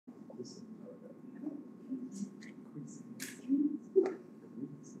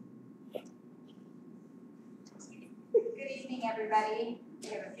everybody. We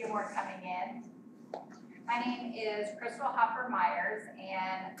have a few more coming in. My name is Crystal Hopper-Myers,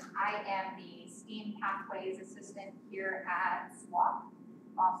 and I am the STEAM Pathways Assistant here at SWOCC.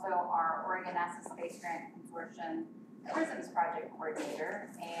 I'm also our Oregon NASA Space Grant Consortium Prisms Project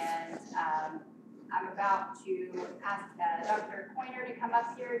Coordinator, and I'm about to ask Dr. Pointer to come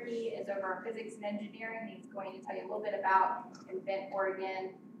up here. He is over our physics and engineering. He's going to tell you a little bit about InventOR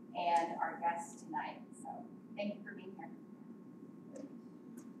and our guest tonight. So thank you for being here.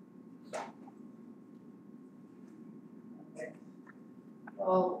 Okay.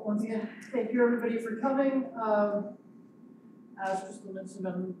 Well, once again, thank you everybody for coming. As Crystal mentioned,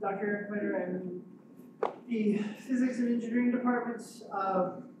 I'm Dr. Aaron Pointer. I'm in the physics and engineering departments.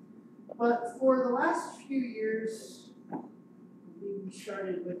 But for the last few years, we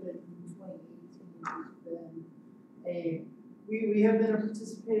started with it in 2018. We have been a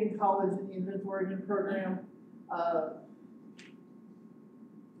participating college in the InventOR program.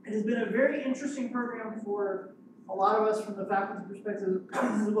 It has been a very interesting program for a lot of us from the faculty perspective,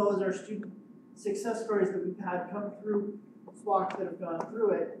 as well as our student success stories that we've had come through SWOCC that have gone through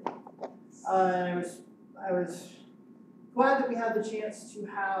it. And I was glad that we had the chance to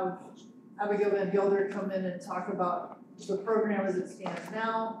have Abigail and Gelder come in and talk about the program as it stands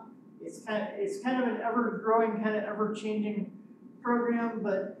now. It's kind of an ever-growing, kind of ever-changing program,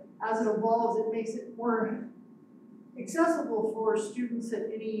 but as it evolves, it makes it more accessible for students at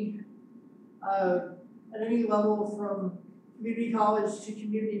any level, from community college to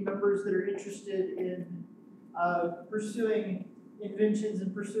community members that are interested in pursuing inventions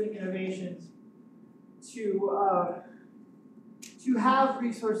and pursuing innovations, to have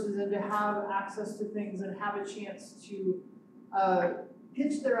resources and to have access to things and have a chance to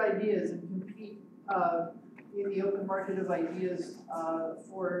pitch their ideas and compete in the open market of ideas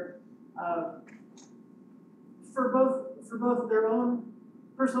for both their own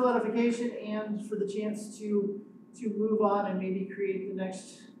personal edification and for the chance to move on and maybe create the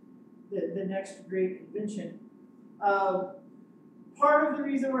next great invention. Part of the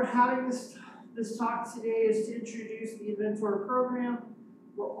reason we're having this talk today is to introduce the InventOR program.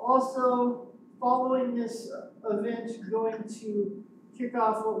 We're also, following this event, going to kick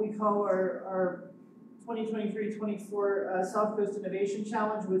off what we call our 2023-24 South Coast Innovation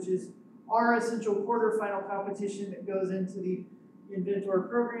Challenge, which is our essential quarterfinal competition that goes into the InventOR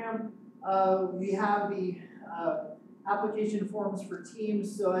program. We have the application forms for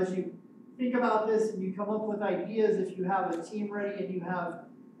teams, so as you think about this and you come up with ideas, if you have a team ready and you have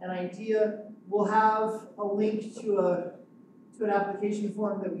an idea, we'll have a link to an application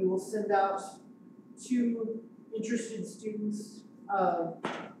form that we will send out to interested students.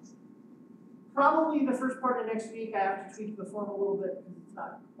 Probably the first part of next week. I have to tweak the form a little bit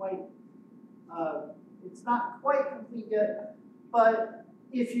because it's not quite complete yet. But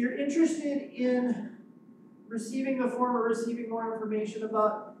if you're interested in receiving the form or receiving more information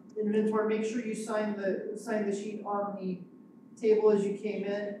about InventOR, make sure you sign the sheet on the table as you came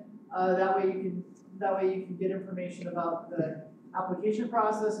in. That way you can get information about the application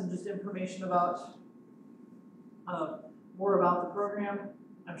process and just information about more about the program.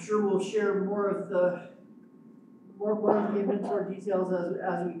 I'm sure we'll share more of the InventOR details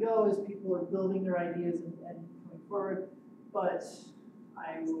as we go, as people are building their ideas and coming forward. But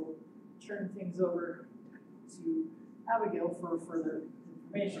I will turn things over to Abigail for further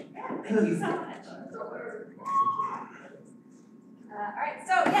information. Thank you so much. All right,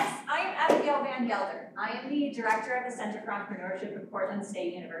 so yes, I am Abigail Van Gelder. I am the director of the Center for Entrepreneurship at Portland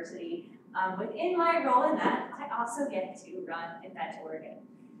State University. Within my role in that, I also get to run InventOR.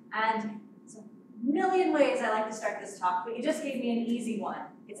 And there's a million ways I like to start this talk, but you just gave me an easy one.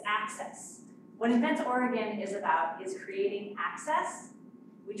 It's access. What InventOR is about is creating access.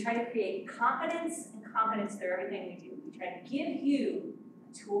 We try to create confidence and competence through everything we do. We try to give you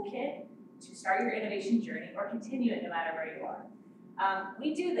a toolkit to start your innovation journey or continue it no matter where you are.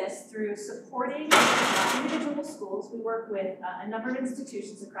 We do this through supporting individual schools. We work with a number of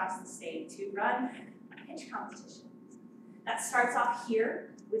institutions across the state to run pitch competitions. That starts off here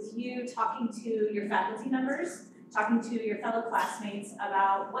with you talking to your faculty members, talking to your fellow classmates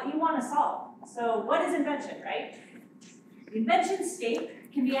about what you want to solve. So what is invention, right? The invention scape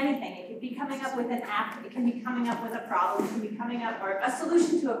can be anything. It can be coming up with an app. It can be coming up with a problem. It can be coming up or a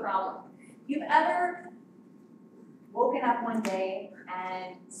solution to a problem. If you've ever woken up one day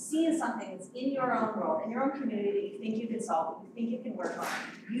and seen something that's in your own world, in your own community that you think you can solve, that you think you can work on,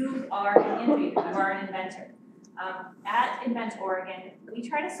 you are an innovator, you are an inventor. At InventOR, we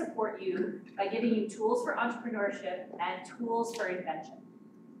try to support you by giving you tools for entrepreneurship and tools for invention.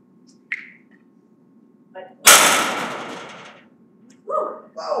 But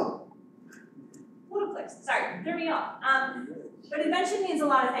threw me off. But invention means a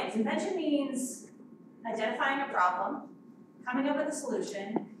lot of things. Invention means identifying a problem, coming up with a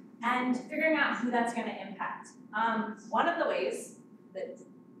solution, and figuring out who that's going to impact. One of the ways that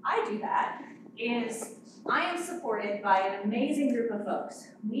I do that is I am supported by an amazing group of folks.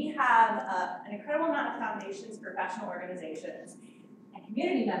 We have an incredible amount of foundations, professional organizations, and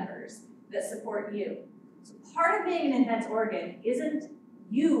community members that support you. So part of being an InventOR isn't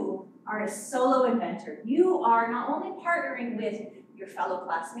you are a solo inventor. You are not only partnering with your fellow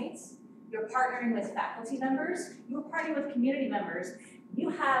classmates, you're partnering with faculty members, you're partnering with community members. You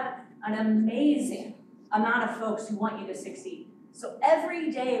have an amazing amount of folks who want you to succeed. So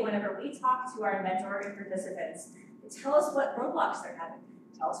every day, whenever we talk to our InventOR participants, they tell us what roadblocks they're having,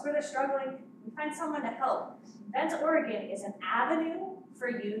 tell us where they're struggling, we find someone to help. InventOR is an avenue for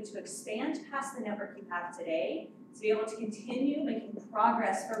you to expand past the network you have today, to be able to continue making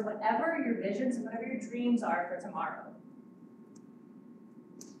progress for whatever your visions and whatever your dreams are for tomorrow.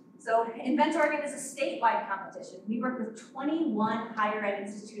 So InventOR is a statewide competition. We work with 21 higher ed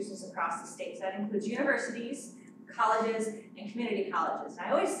institutions across the state. So that includes universities, colleges, and community colleges. And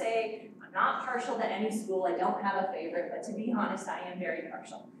I always say, I'm not partial to any school. I don't have a favorite, but to be honest, I am very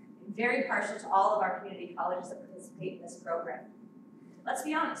partial. I'm very partial to all of our community colleges that participate in this program. Let's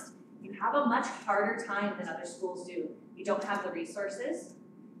be honest, you have a much harder time than other schools do. You don't have the resources,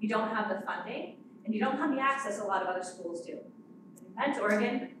 you don't have the funding, and you don't have the access a lot of other schools do. In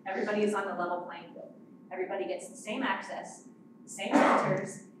InventOR, everybody is on the level playing field. Everybody gets the same access, the same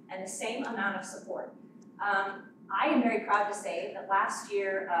mentors, and the same amount of support. I am very proud to say that last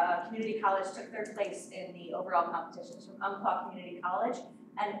year, community college took third place in the overall competitions from Umpqua Community College,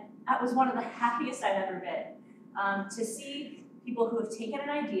 and that was one of the happiest I've ever been, to see people who have taken an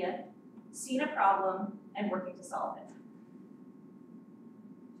idea, seen a problem, and working to solve it.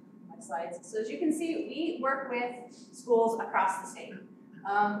 My slides. So as you can see, we work with schools across the state.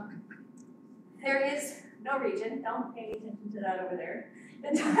 There is no region, don't pay attention to that over there,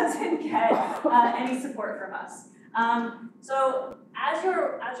 that doesn't get any support from us. So as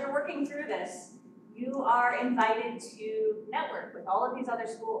you're working through this, you are invited to network with all of these other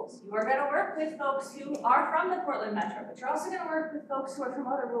schools. You are going to work with folks who are from the Portland Metro, but you're also going to work with folks who are from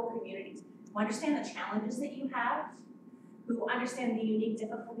other rural communities, who understand the challenges that you have, who understand the unique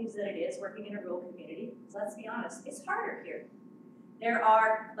difficulties that it is working in a rural community. So let's be honest, it's harder here. There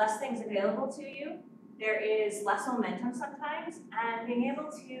are less things available to you. There is less momentum sometimes, and being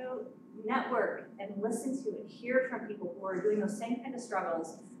able to network and listen to and hear from people who are doing those same kind of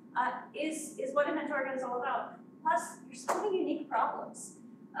struggles is what InventOR is all about. Plus, there's so many unique problems.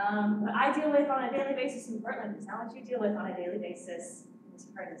 What I deal with on a daily basis in Portland is not what you deal with on a daily basis in this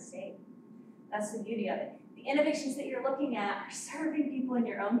part of the state. That's the beauty of it. The innovations that you're looking at are serving people in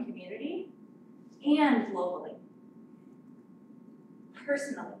your own community and globally.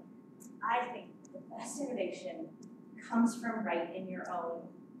 Personally, I think the best innovation comes from right in your own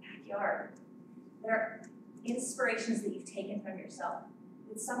backyard. There are inspirations that you've taken from yourself.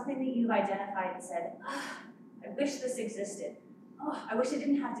 It's something that you've identified and said, I wish this existed. Oh, I wish I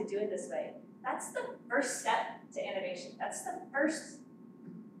didn't have to do it this way. That's the first step to innovation. That's the first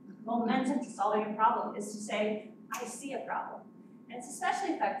momentum to solving a problem, is to say, I see a problem. And it's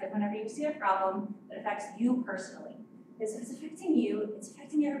especially effective whenever you see a problem that affects you personally. Because if it's affecting you, it's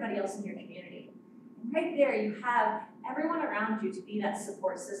affecting everybody else in your community. And right there, you have everyone around you to be that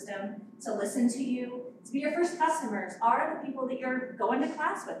support system, to listen to you, to be your first customers, are the people that you're going to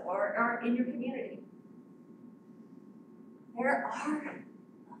class with or in your community. There are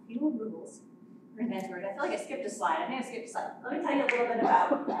a few rules for InventOR. I feel like I skipped a slide. I think I skipped a slide. Let me tell you a little bit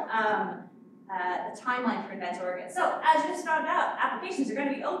about the timeline for InventOR. So, as you just found out, applications are going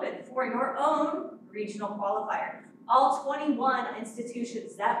to be open for your own regional qualifier. All 21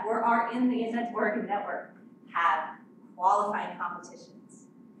 institutions that are in the InventOR network have qualifying competitions.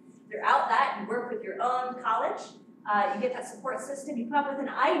 Throughout that, you work with your own college. You get that support system. You come up with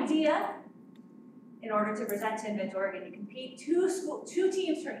an idea in order to present to InventOR. You compete. Two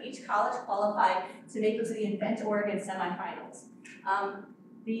teams from each college qualify to make it to the InventOR semifinals.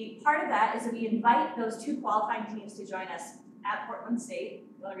 The part of that is that we invite those two qualifying teams to join us at Portland State.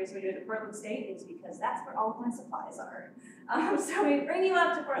 The only reason we do it at Portland State is because that's where all of my supplies are. So we bring you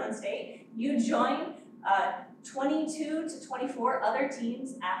up to Portland State. You join 22 to 24 other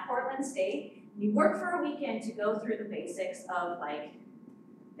teams at Portland State. You work for a weekend to go through the basics of like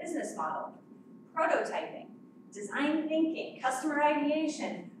business model, prototyping, design thinking, customer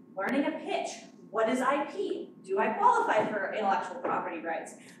ideation, learning a pitch. What is IP? Do I qualify for intellectual property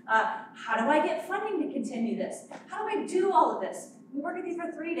rights? How do I get funding to continue this? How do I do all of this? We work with these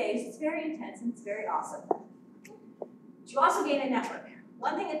for 3 days. It's very intense and it's very awesome. But you also gain a network.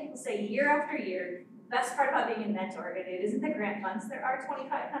 One thing that people say year after year, the best part about being InventOR, it isn't the grant funds. There are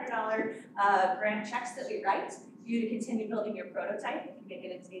 $2,500 grant checks that we write for you to continue building your prototype if you make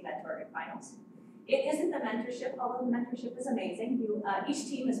it into the InventOR finals. It isn't the mentorship, although the mentorship is amazing. Each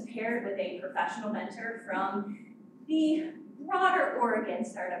team is paired with a professional mentor from the broader Oregon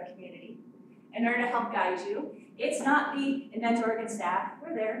startup community in order to help guide you. It's not the Invent Oregon staff.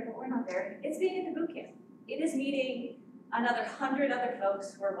 We're there, but we're not there. It's being at the boot camp. It is meeting another 100 other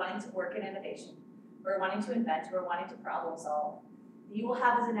folks who are wanting to work in innovation, who are wanting to invent, who are wanting to problem solve. You will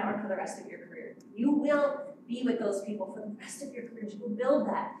have as a network for the rest of your career. You will be with those people for the rest of your careers. You will build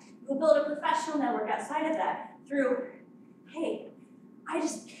that. You will build a professional network outside of that through, hey, I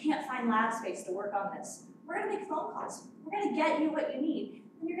just can't find lab space to work on this. We're going to make phone calls. We're going to get you what you need.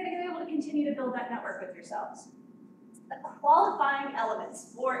 And you're going to be able to continue to build that network with yourselves. The qualifying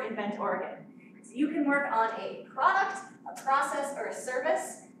elements for Invent Oregon. So you can work on a product, a process, or a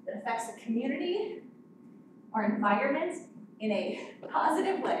service that affects the community or environment in a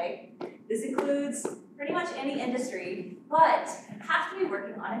positive way. This includes pretty much any industry, but have to be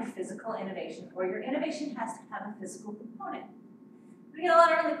working on a physical innovation, or your innovation has to have a physical component. We get a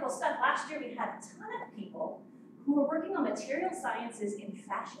lot of really cool stuff. Last year we had a ton of people who were working on material sciences in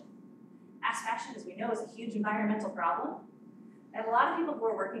fashion. Fast fashion, as we know, is a huge environmental problem. And a lot of people who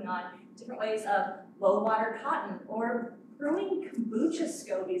are working on different ways of low water cotton or brewing kombucha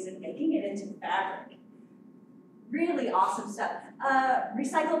scobies and making it into fabric. Really awesome stuff.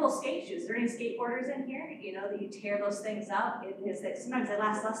 Recyclable skate shoes. Are there any skateboarders in here? You know, that you tear those things up. Sometimes they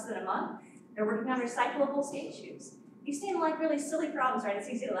last less than a month. They're working on recyclable skate shoes. You seem like really silly problems, right? It's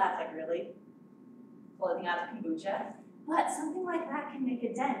easy to laugh, like, really? Clothing out of kombucha. But something like that can make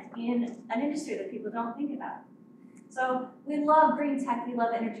a dent in an industry that people don't think about. So we love green tech, we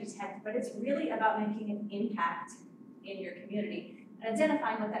love energy tech, but it's really about making an impact in your community and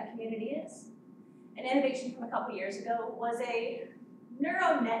identifying what that community is. An innovation from a couple years ago was a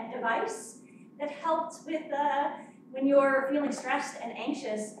neuronet device that helped with when you're feeling stressed and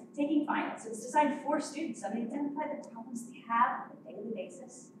anxious, taking finals. It's designed for students. So they identify the problems they have on a daily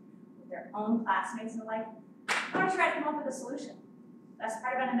basis with their own classmates and like, I want to try to come up with a solution. Best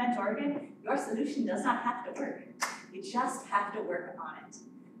part about Invent Oregon, your solution does not have to work. You just have to work on it.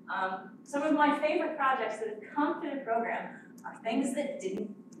 Some of my favorite projects that have come through the program are things that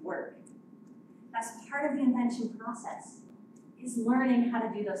didn't work. That's part of the invention process, is learning how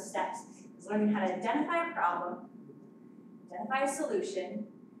to do those steps. Is learning how to identify a problem, identify a solution,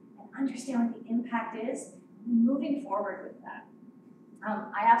 and understand what the impact is, and moving forward with that.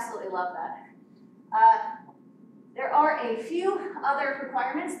 I absolutely love that. There are a few other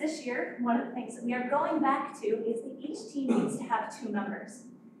requirements this year. One of the things that we are going back to is that each team needs to have 2 members.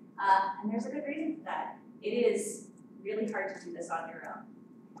 And there's a good reason for that. It is really hard to do this on your own.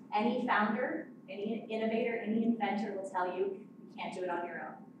 Any founder, any innovator, any inventor will tell you you can't do it on your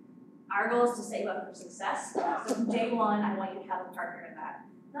own. Our goal is to save up for success. So from day one, I want you to have a partner in that.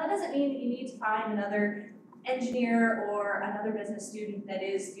 Now, that doesn't mean that you need to find another engineer or another business student that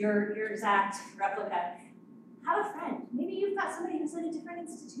is your exact replica. Have a friend. Maybe you've got somebody who's in a different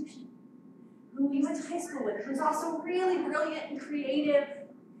institution, who you went to high school with, who's also really brilliant and creative,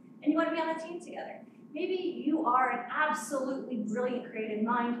 and you want to be on a team together. Maybe you are an absolutely brilliant creative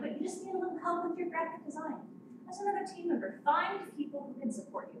mind, but you just need a little help with your graphic design. That's another team member. Find people who can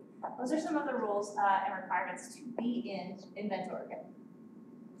support you. Those are some of the rules and requirements to be in Invent Oregon.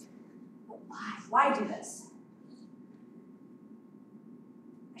 But why? Why do this?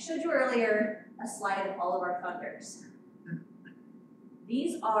 I showed you earlier a slide of all of our funders.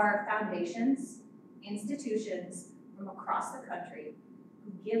 These are foundations, institutions from across the country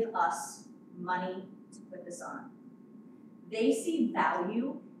who give us money to put this on. They see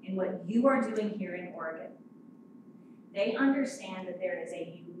value in what you are doing here in Oregon. They understand that there is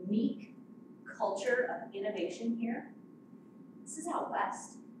a unique culture of innovation here. This is out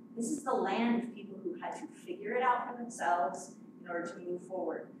west. This is the land of people who had to figure it out for themselves in order to move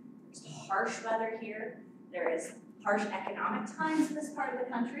forward. There's harsh weather here. There is harsh economic times in this part of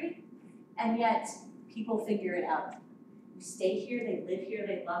the country, and yet people figure it out. They stay here, they live here,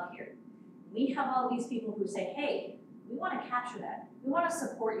 they love here. We have all these people who say, hey, we want to capture that. We want to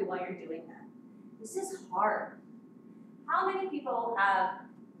support you while you're doing that. This is hard. How many people have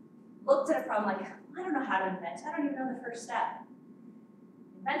looked at a problem like, I don't know how to invent. I don't even know the first step.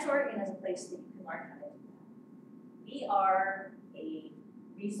 Invent Oregon is a place that you can learn how to do that. We are a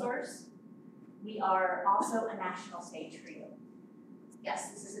resource. We are also a national stage for you.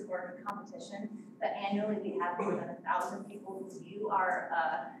 Yes, this is an Oregon competition, but annually we have more than 1,000 people who view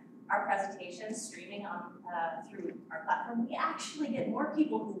our presentations streaming on through our platform, we actually get more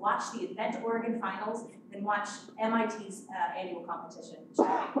people who watch the InventOR finals than watch MIT's annual competition.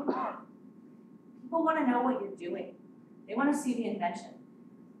 People want to know what you're doing. They want to see the invention.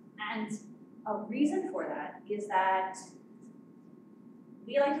 And a reason for that is that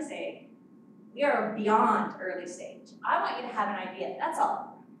we like to say, we are beyond early stage. I want you to have an idea, that's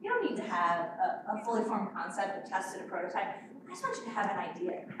all. You don't need to have a fully formed concept or tested a prototype. I just want you to have an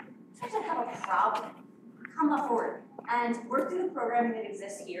idea. I just want you to have a problem. Come up forward and work through the programming that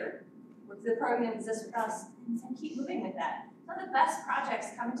exists here, work through the programming that exists with us, and keep moving with that. Some of the best projects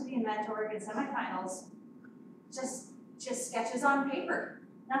come into the InventOR semifinals, just sketches on paper.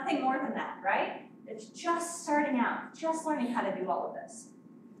 Nothing more than that, right? It's just starting out, just learning how to do all of this.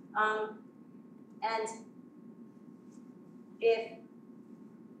 And if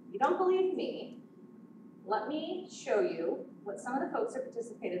you don't believe me, let me show you what some of the folks that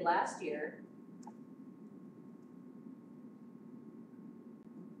participated last year,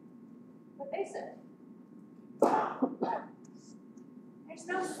 what they said. There's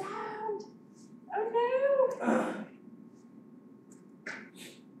no sound. Oh no.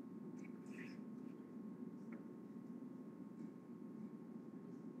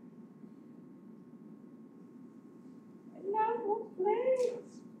 No, please.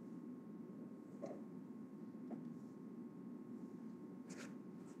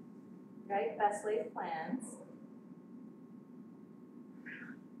 Right, best laid plans.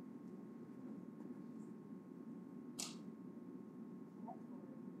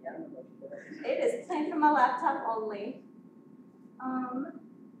 It is playing from my laptop only.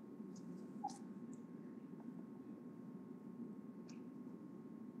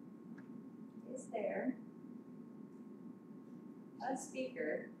 Is there a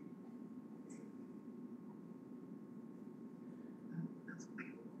speaker?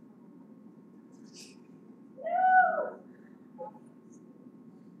 No!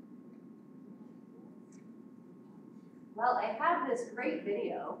 Well, I have this great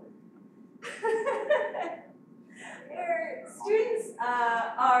video where students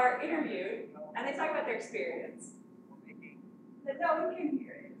are interviewed and they talk about their experience. But no one can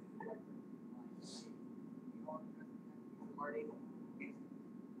hear it. Learning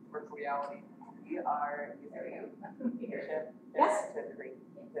virtual reality. We are using leadership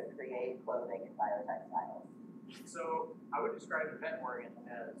to create clothing and biotextiles. So I would describe InventOR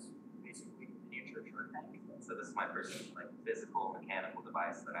as basically miniature Shark Tank. So this is my first physical mechanical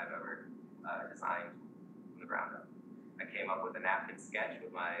device that I've ever designed from the ground up. I came up with a napkin sketch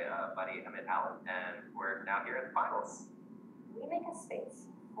with my buddy Emmett Allen, and we're now here at the finals. We make a space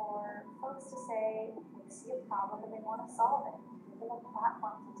for folks to say they see a problem and they want to solve it. Give them a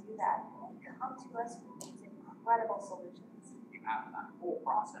platform to do that and come to us with these incredible solutions. You have that whole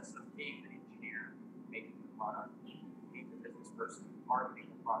process of being the engineer, making the product, being the business person,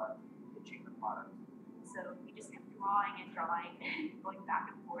 marketing the product, pitching the product. So we just kept drawing and going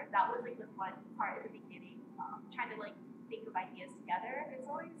back and forth. That was like the fun part at the beginning, trying to like think of ideas together. It's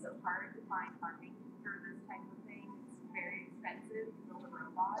always so hard to find funding for this type of thing. It's very expensive to build a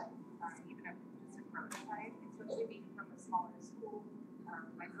robot, even if it's just a prototype, especially being from a smaller school.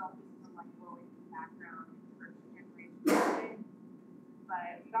 Myself is from like low income background, first generation student.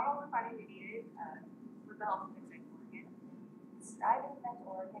 But we got all the funding we needed with the help of InventOR. Striving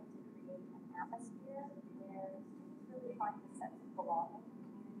InventOR to create an atmosphere where students really find a sense of belonging.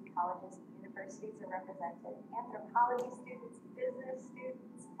 Community colleges and universities are represented. Anthropology students, business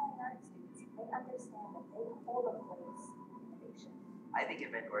students, fine art students, they understand that they hold a place in innovation. I think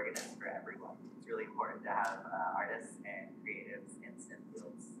InventOR is for everyone. It's really important to have artists and creatives in STEM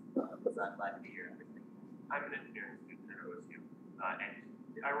fields. So I'm glad to be here. I'm an engineering student at OSU, and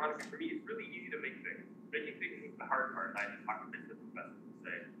ironically for me, it's really easy to make things. Making things is the hard part. I just talk to business professors and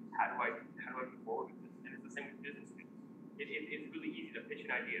say, how do I move forward with this? And it's the same with business students. It's really easy to pitch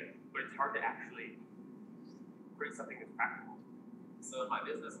an idea, but it's hard to actually create something that's practical. So in my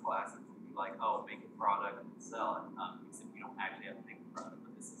business class, it's like, oh, make a product and sell it. Except you don't actually have to make a product,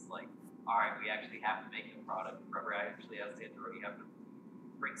 but this is like, all right, we actually have to make a product. Rubber actually has to hit the road. You have to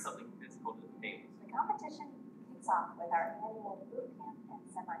bring something physical to the table. The competition kicks off with our annual boot camp and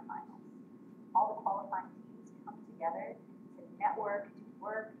semifinals. All the qualifying teams come together to network, to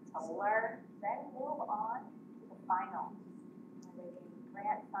work, to learn, then move on to the finals, where they gain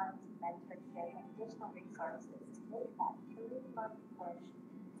grant funds, mentorship, and additional resources to make that 3-month push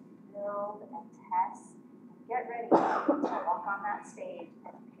to build and test and get ready to walk on that stage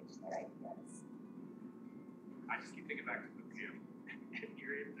and pitch their ideas. I just keep thinking back to the gym, and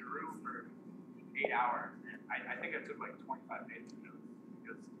you're in the room for 8 hours, and I think I took like 25 days of notes,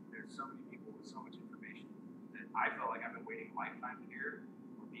 because there's so many people with so much information. I felt like I've been waiting a lifetime here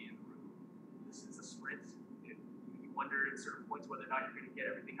for me in the room. This is a sprint. You wonder at certain points whether or not you're going to get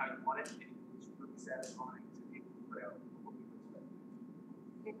everything how you want it, and it's really satisfying to be able to put out what people expect.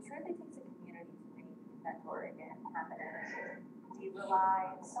 It truly takes a community to make InventOR again happen. We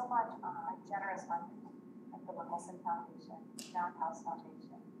rely so much on generous funding, like the Wilson Foundation, John House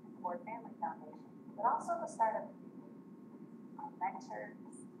Foundation, and Ford Family Foundation, but also the startup community. Our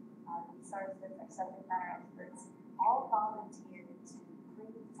mentors, our resources, our subject matter experts, all volunteered to bring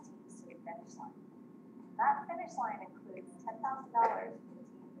these teams to the finish line. That finish line includes $10,000 for the team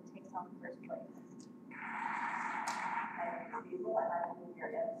that takes home first place. And people, and I will be your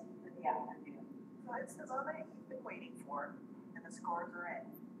MC for the afternoon. So it's the moment you've been waiting for, and the scores are in.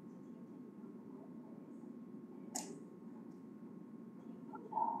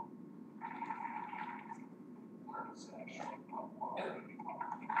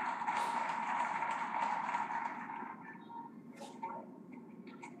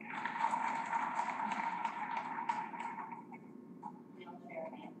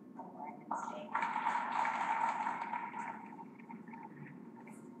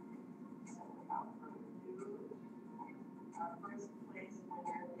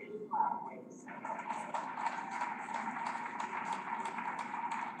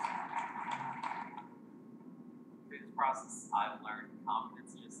 Through this process, I've learned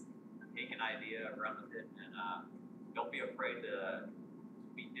confidence. Just take an idea, run with it, and don't be afraid to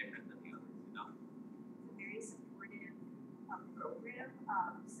be different than the others. You know. It's a very supportive program.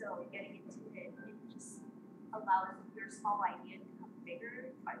 So getting into it, it just allows your small idea to become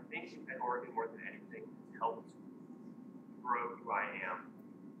bigger. I think that Oregon, more than anything, has helped grow who I am.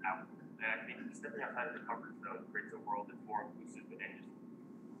 And I think stepping outside of the comfort zone creates a world that's more inclusive and just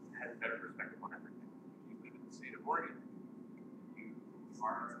has a better perspective on everything. You live in the state of Oregon. You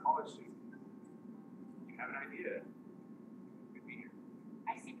are a college student. You have an idea. You could be here.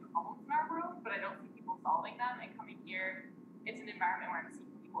 I see problems in our world, but I don't see people solving them. And coming here, it's an environment where I'm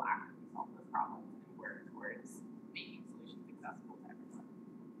seeing people actively solve those problems and work towards making solutions accessible to everyone.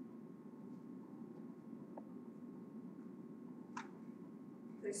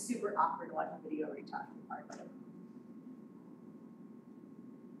 It's super awkward to watch a video where you're talking about it.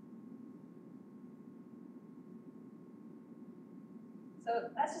 So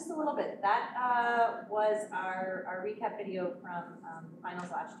that's just a little bit. That was our recap video from the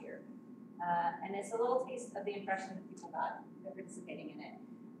finals last year. And it's a little taste of the impression that people got by participating in it.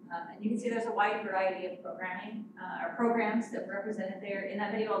 And you can see there's a wide variety of programming, or programs that were represented there. In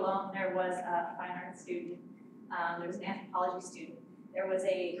that video alone, there was a fine arts student, there was an anthropology student, there was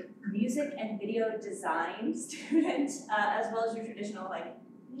a music and video design student, as well as your traditional like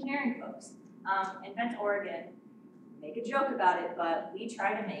engineering folks. InventOR, make a joke about it, but we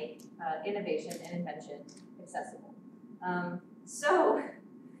try to make innovation and invention accessible. So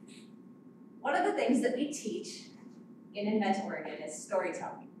one of the things that we teach in InventOR is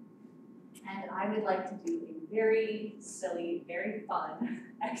storytelling. And I would like to do a very silly, very fun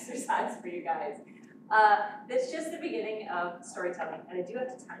exercise for you guys. That's just the beginning of storytelling. And I do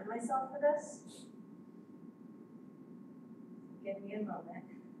have to time myself for this. Give me a moment.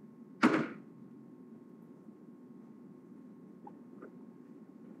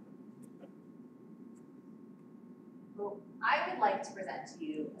 Well, I would like to present to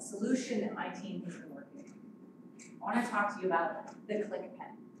you a solution that my team has been working on. I want to talk to you about the click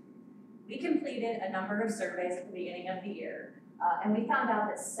pen. We completed a number of surveys at the beginning of the year, and we found out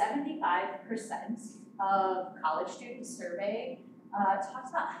that 75% of college students surveyed talked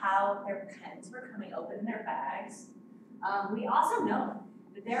about how their pens were coming open in their bags. We also know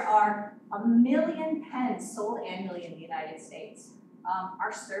that there are 1 million pens sold annually in the United States.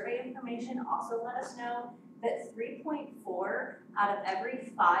 Our survey information also let us know that 3.4 out of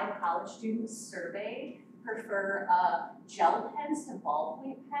every 5 college students surveyed prefer gel pens to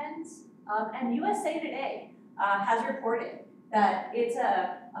ballpoint pens. And USA Today has reported that it's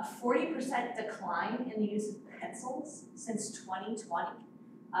a 40% decline in the use of pencils since 2020.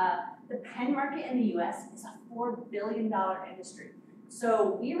 The pen market in the US is a $4 billion industry.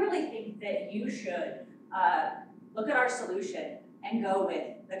 So we really think that you should look at our solution and go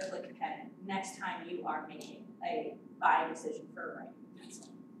with the click pen next time you are making a buying decision for a writing pencil.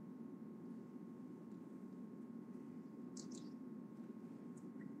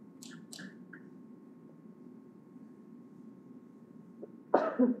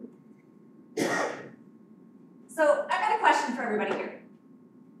 So I've got a question for everybody here.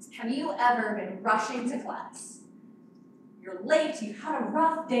 Have you ever been rushing to class? You're late, you've had a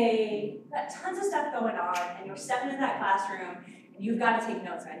rough day, you've got tons of stuff going on, and you're stepping into that classroom, and you've got to take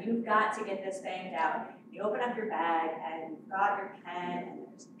notes, man. You've got to get this banged out. You open up your bag and you've got your pen and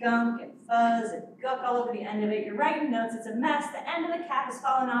there's gunk and fuzz and gook all over the end of it. You're writing notes, it's a mess, the end of the cap is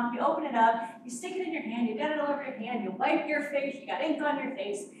falling off, you open it up, you stick it in your hand, you get it all over your hand, you wipe your face, you got ink on your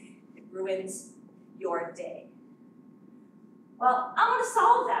face, it ruins your day. Well, I want to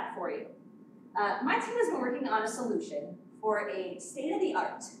solve that for you. My team has been working on a solution for a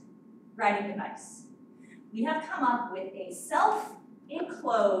state-of-the-art writing device. We have come up with a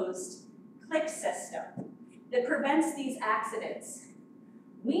self-enclosed click system that prevents these accidents.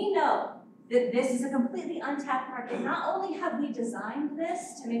 We know that this is a completely untapped market. Not only have we designed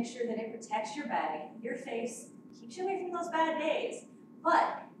this to make sure that it protects your bag, your face, keeps you away from those bad days,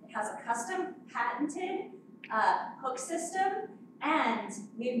 but it has a custom patented hook system, and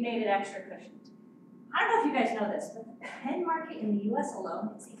we've made it extra cushioned. I don't know if you guys know this, but the pen market in the US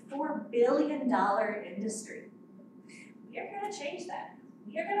alone is a $4 billion industry. We are going to change that.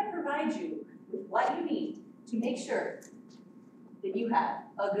 We are going to provide you with what you need to make sure that you have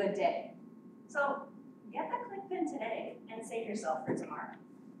a good day. So get that click pen today and save yourself for tomorrow.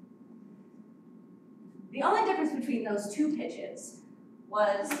 The only difference between those two pitches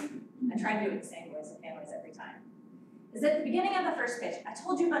was, I try and do it the same way as every time, is at the beginning of the first pitch, I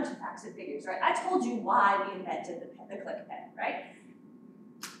told you a bunch of facts and figures, right? I told you why we invented the click pen, right?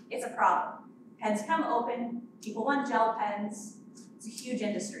 It's a problem. Pens come open, people want gel pens, it's a huge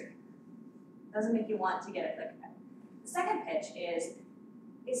industry. Doesn't make you want to get a click pen. The second pitch is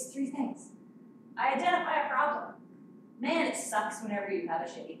three things. I identify a problem. Man, it sucks whenever you have a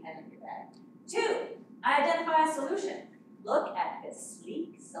shitty pen in your bag. 2, I identify a solution. Look at this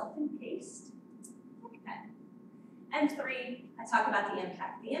sleek, self-encased click pen. And 3, I talk about the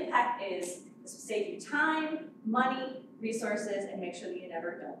impact. The impact is this will save you time, money, resources, and make sure that you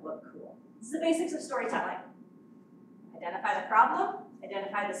never don't look cool. This is the basics of storytelling. Identify the problem,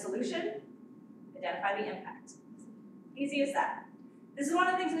 identify the solution, identify the impact. Easy as that. This is one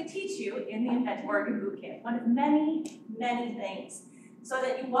of the things we teach you in the InventOR Bootcamp, one of many, many things, so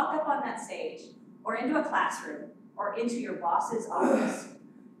that you walk up on that stage, or into a classroom, or into your boss's office,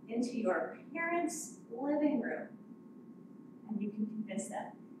 into your parents' living room, and you can convince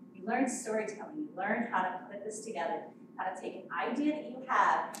them. You learn storytelling, you learn how to put this together, how to take an idea that you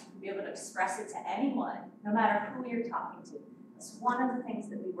have and be able to express it to anyone, no matter who you're talking to. That's one of the things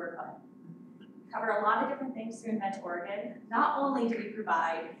that we work on. We cover a lot of different things through InventOR. Not only do we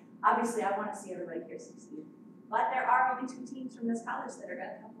provide, obviously I want to see everybody here succeed, but there are only 2 teams from this college that are going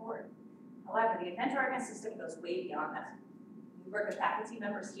to come forward. However, the InventOR system goes way beyond that. We work with faculty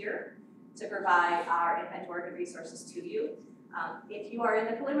members here to provide our InventOR resources to you. If you are in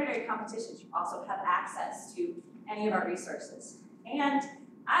the preliminary competitions, you also have access to any of our resources. And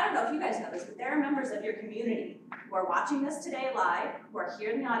I don't know if you guys know this, but there are members of your community who are watching this today live, who are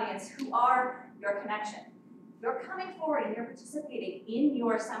here in the audience, who are your connection. You're coming forward and you're participating in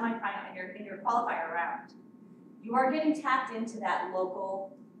your semifinal, in your qualifier round. You are getting tapped into that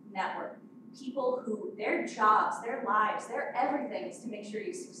local network. People who, their jobs, their lives, their everything is to make sure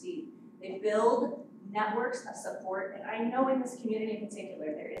you succeed. They build networks of support, and I know in this community in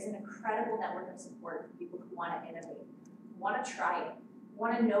particular, there is an incredible network of support for people who want to innovate, who want to try it, who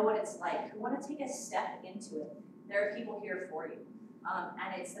want to know what it's like, who want to take a step into it. There are people here for you.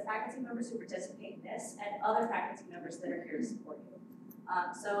 And it's the faculty members who participate in this and other faculty members that are here to support you.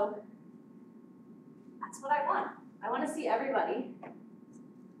 So that's what I want. I want to see everybody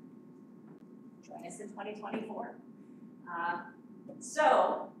join us in 2024.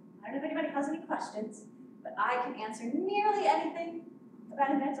 So I don't know if anybody has any questions, but I can answer nearly anything about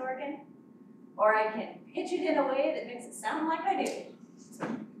InventOR, or I can pitch it in a way that makes it sound like I do.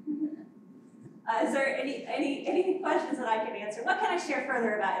 Is there any questions that I can answer? What can I share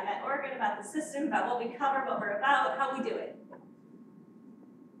further about InventOR, about the system, about what we cover, what we're about, how we do it?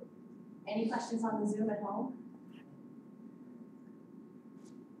 Any questions on the Zoom at home?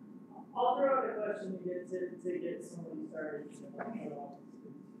 I'll throw out a question to get somebody started.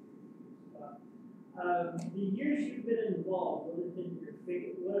 The years you've been involved, what has been your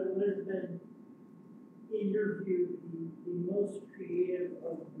favorite? What has been, in your view, the most creative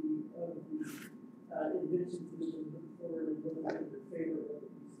of the inventions that you look forward, and what has been your favorite one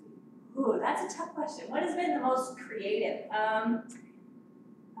that you see? Ooh, that's a tough question. What has been the most creative?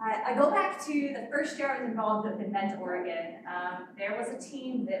 I go back to the first year I was involved with InventOR. There was a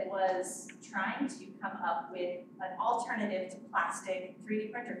team that was trying to come up with an alternative to plastic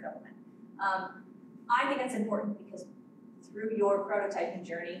 3D printer filament. I think it's important because through your prototyping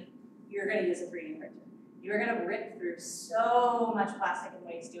journey, you're going to use a 3D printer. You're going to rip through so much plastic and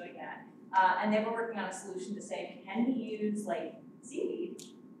waste doing that. And they were working on a solution to say, can we use like seaweed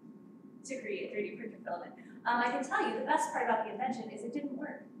to create 3D printer filament. I can tell you the best part about the invention is it didn't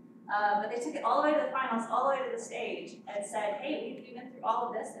work. But they took it all the way to the finals, all the way to the stage, and said, hey, we've been through all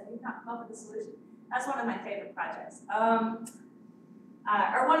of this and we've not come up with a solution. That's one of my favorite projects.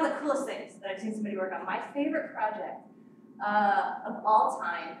 Or one of the coolest things that I've seen somebody work on. My favorite project of all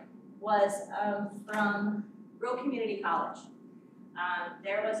time was from Rural Community College.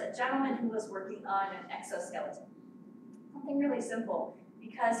 There was a gentleman who was working on an exoskeleton. Something really simple,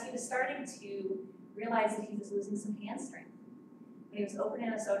 because he was starting to realize that he was losing some hand strength when he was opening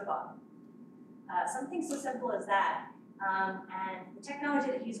a soda bottle. Something so simple as that. And the technology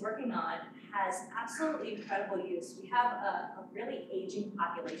that he's working on has absolutely incredible use. We have a really aging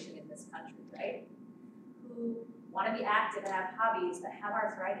population in this country, right? Who want to be active and have hobbies but have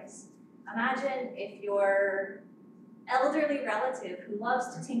arthritis. Imagine if your elderly relative who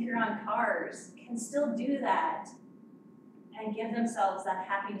loves to tinker on cars can still do that and give themselves that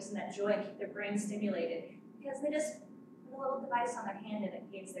happiness and that joy and keep their brain stimulated because they just put a little device on their hand and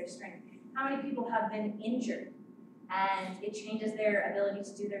it gains their strength. How many people have been injured and it changes their ability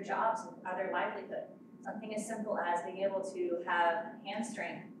to do their jobs and their livelihood? Something as simple as being able to have hand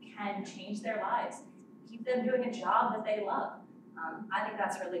strength can change their lives, keep them doing a job that they love. I think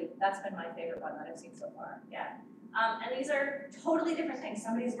that's been my favorite one that I've seen so far, yeah. And these are totally different things.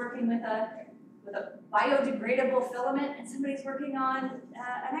 Somebody's working with a biodegradable filament and somebody's working on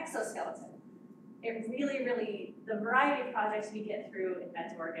an exoskeleton. It really, the variety of projects we get through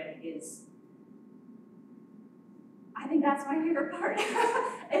InventOR is, I think that's my favorite part.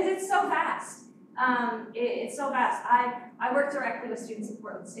 It's so fast. It's so fast. I work directly with students in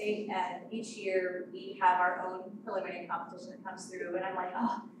Portland State, and each year we have our own preliminary competition that comes through, and I'm like,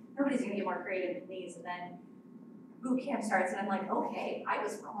 oh, nobody's gonna get more creative than these. And then boot camp starts, and I'm like, okay, I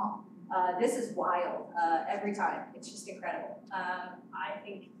was wrong. This is wild every time. It's just incredible. I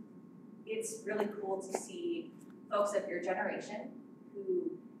think it's really cool to see folks of your generation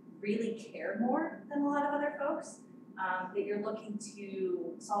who really care more than a lot of other folks, that you're looking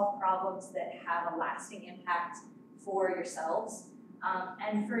to solve problems that have a lasting impact for yourselves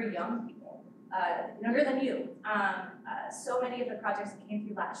and for young people, younger than you. So many of the projects that came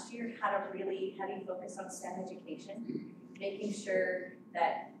through last year had a really heavy focus on STEM education, making sure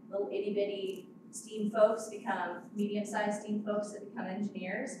that little itty bitty STEAM folks become medium-sized STEAM folks that become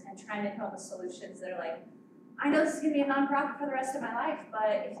engineers, and trying to come up with solutions that are like, I know this is gonna be a nonprofit for the rest of my life,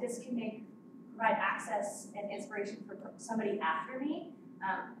 but if this can provide access and inspiration for somebody after me,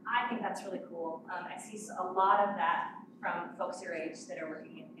 I think that's really cool. I see a lot of that from folks your age that are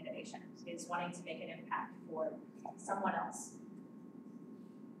working in innovation. It's wanting to make an impact for someone else.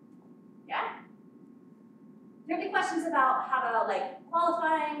 Yeah? Do you have any questions about how to like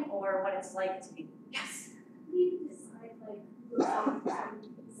qualifying or what it's like to be? Yes. Do you decide like who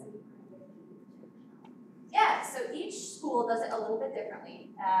Yeah, so each school does it a little bit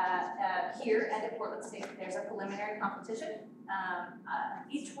differently. Here at Portland State, there's a preliminary competition.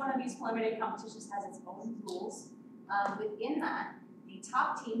 Each one of these preliminary competitions has its own rules. Within that, the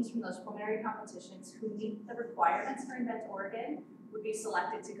top teams from those preliminary competitions who meet the requirements for InventOR would be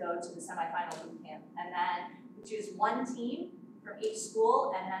selected to go to the semifinal boot camp. And then we choose one team from each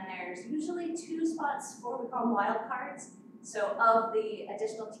school, and then there's usually 2 spots for we call them wild cards. So of the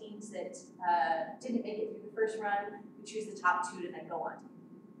additional teams that didn't make it through the first run, we choose the top 2 to then go on.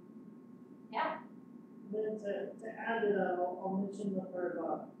 Yeah? Then to add to that, I'll mention the part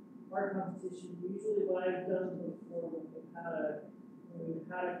about our competition. Usually what I've done before when we've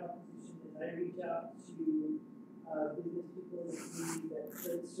had a competition is I reach out to business people in the community that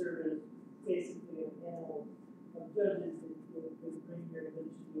could serve as basically a panel of judges that would bring your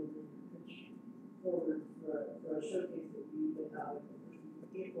invention over and pitch forward for a showcase that we would have in the first week of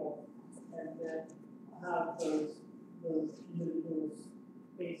April, and then have those individuals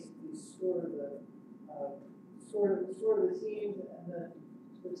basically score the teams, and then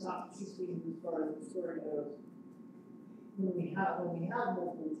the top 2 teams as far as the scoring goes. When we have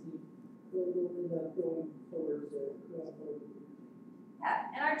multiple teams, we'll end up going forward. Yeah,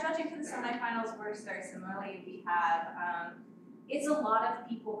 and our judging for the semifinals works very similarly. We have, it's a lot of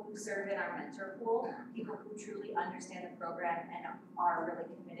people who serve in our mentor pool, people who truly understand the program and are really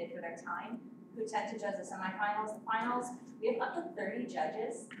committed for their time, who tend to judge the semifinals. The finals, we have up to 30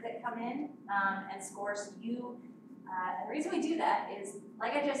 judges that come in and score. So and the reason we do that is,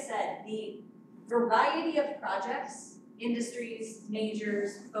 like I just said, the variety of projects, industries,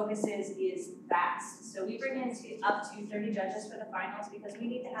 majors, focuses is vast. So we bring in up to 30 judges for the finals because we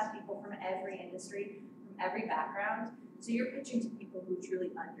need to have people from every industry, from every background. So you're pitching to people who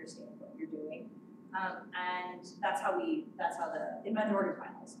truly understand what you're doing. And that's how the InventOR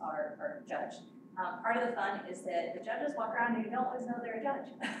finals are judged. Part of the fun is that the judges walk around and you don't always know they're a judge.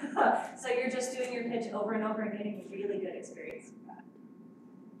 So you're just doing your pitch over and over and getting really good experience.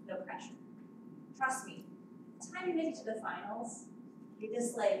 No pressure. Trust me, the time you make it to the finals, you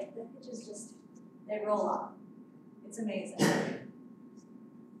just like, the pitches just, they roll off. It's amazing.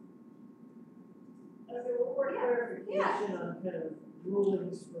 One more clarification on kind of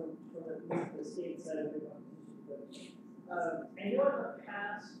rulings from at least the state side of the competition. I know in the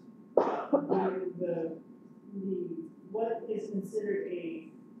past, what is considered a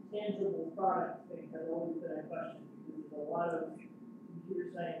tangible product thing has always been a question, because there's a lot of computer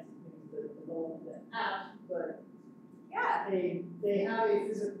science things that develop that apps, but yeah, they have a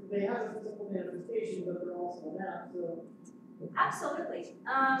physical manifestation, but they're also an app. So absolutely.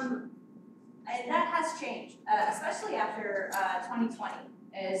 And that has changed, especially after 2020,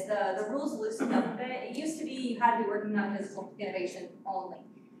 as the rules loosened up a bit. It used to be you had to be working on physical innovation only.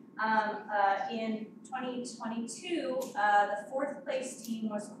 In 2022, the fourth place team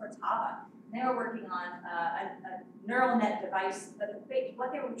was Cortava. They were working on a neural net device, but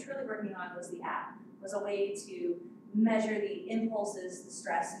what they were truly working on was the app, was a way to measure the impulses, the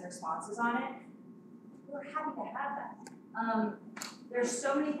stress, and responses on it. We were happy to have that. There's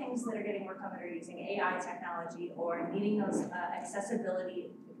so many things that are getting worked on that are using AI technology or needing those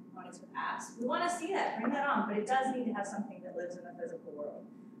accessibility components with apps. We want to see that, bring that on, but it does need to have something that lives in the physical world.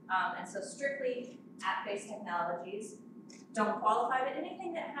 And so strictly app-based technologies don't qualify, but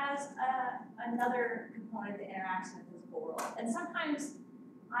anything that has another component that interacts in the physical world. And sometimes,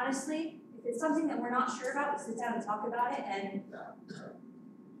 honestly, if it's something that we're not sure about, we sit down and talk about it, and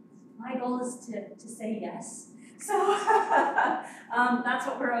my goal is to say yes. So that's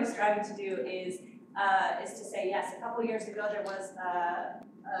what we're always striving to do is to say yes. A couple years ago, there was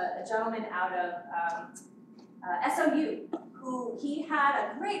a gentleman out of SOU who he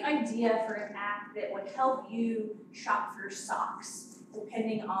had a great idea for an app that would help you shop for socks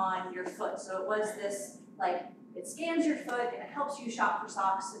depending on your foot. So it was this, like, it scans your foot and it helps you shop for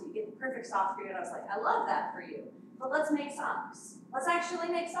socks so you get the perfect sock for you. And I was like, I love that for you, but let's make socks. Let's actually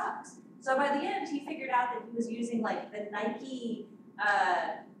make socks. So by the end, he figured out that he was using like the Nike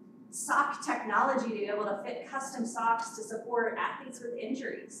sock technology to be able to fit custom socks to support athletes with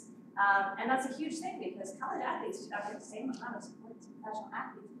injuries. And that's a huge thing because college athletes do not get the same amount of support as professional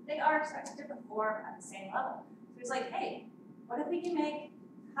athletes. They are expected to perform at the same level. So he's like, hey, what if we can make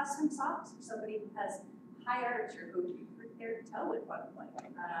custom socks for somebody who has high arch or who hurt their toe at one point?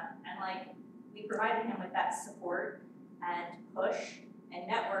 And like, we provided him with that support and push and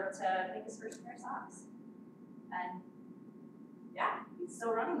network to make his first pair of socks. And yeah, he's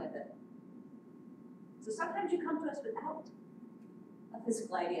still running with it. So sometimes you come to us without a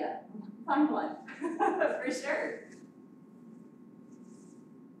physical idea. Find one, for sure.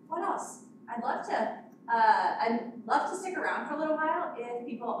 What else? I'd love to stick around for a little while if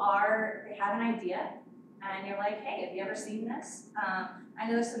people they have an idea and you're like, hey, have you ever seen this? I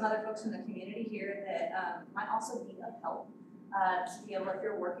know there's some other folks in the community here that might also be of help. To be able, if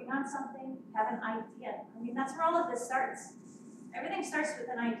you're working on something, have an idea. I mean, that's where all of this starts. Everything starts with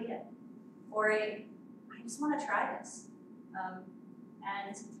an idea or I just want to try this.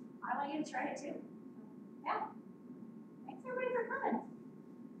 And I want you to try it too. Yeah. Thanks everybody for coming.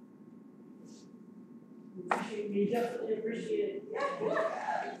 We definitely appreciate it. Yeah.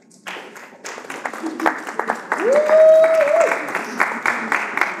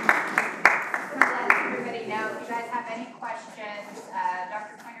 Everybody know, if you guys have any questions,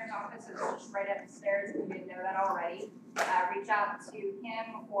 Dr. Pointer's office is just right upstairs if you didn't know that already. Reach out to him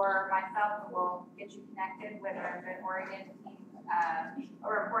or myself and we'll get you connected with our InventOR team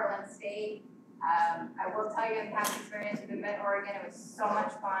or Portland State. I will tell you, in past experience with InventOR, it was so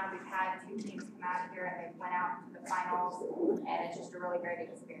much fun. We've had 2 teams come out here and they went out to the finals, and it's just a really great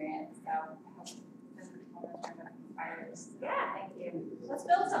experience. So I hope this is inspired. Yeah, thank you. Let's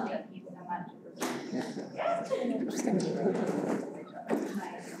build something. Thank you so much. Yeah.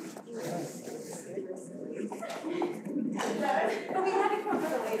 But we had it